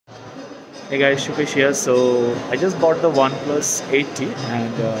Hey guys, Shukesh here. So I just bought the OnePlus 8T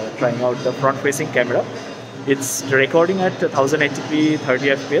and trying out the front-facing camera. It's recording at 1080p 30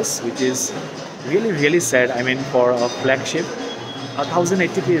 fps, which is really sad. I mean, for a flagship,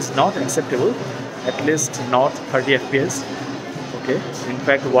 1080p is not acceptable. At least not 30 fps. Okay. In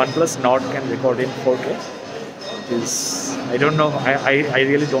fact, OnePlus Nord can record in 4K. Which is I don't know. I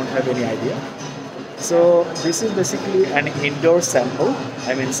really don't have any idea. So this is basically an indoor sample.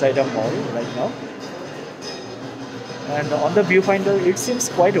 I'm inside a mall right now. And on the viewfinder, it seems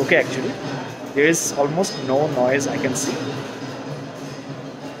quite okay actually. There is almost no noise I can see.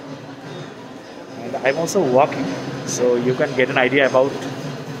 And I'm also walking, so you can get an idea about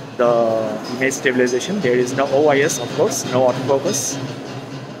the image stabilization. There is no OIS, of course, no autofocus.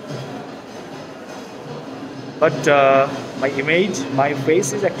 But my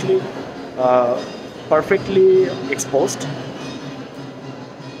face is actually perfectly exposed.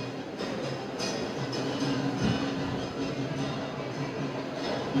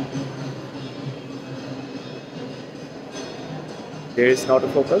 There is not a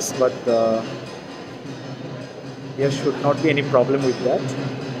focus, but there should not be any problem with that.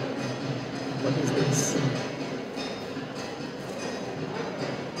 What is this?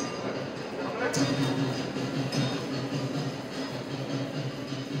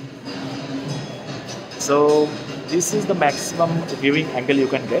 So this is the maximum viewing angle you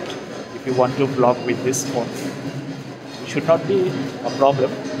can get if you want to vlog with this phone. It should not be a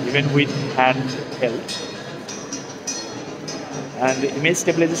problem even with handheld. And the image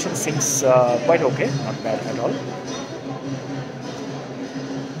stabilization seems quite okay, not bad at all.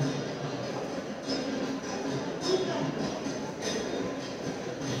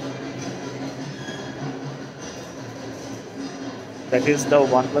 That is the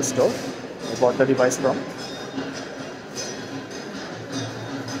OnePlus store I bought the device from.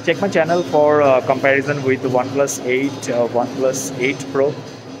 Check my channel for comparison with the OnePlus 8, OnePlus 8 Pro,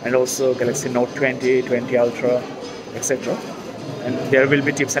 and also Galaxy Note 20, 20 Ultra, etc. And there will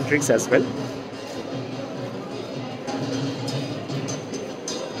be tips and tricks as well.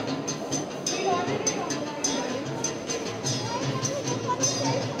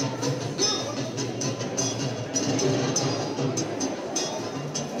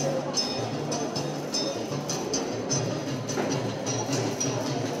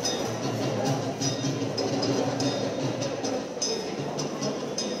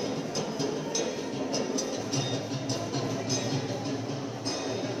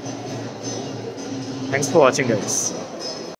 Thanks for watching, guys.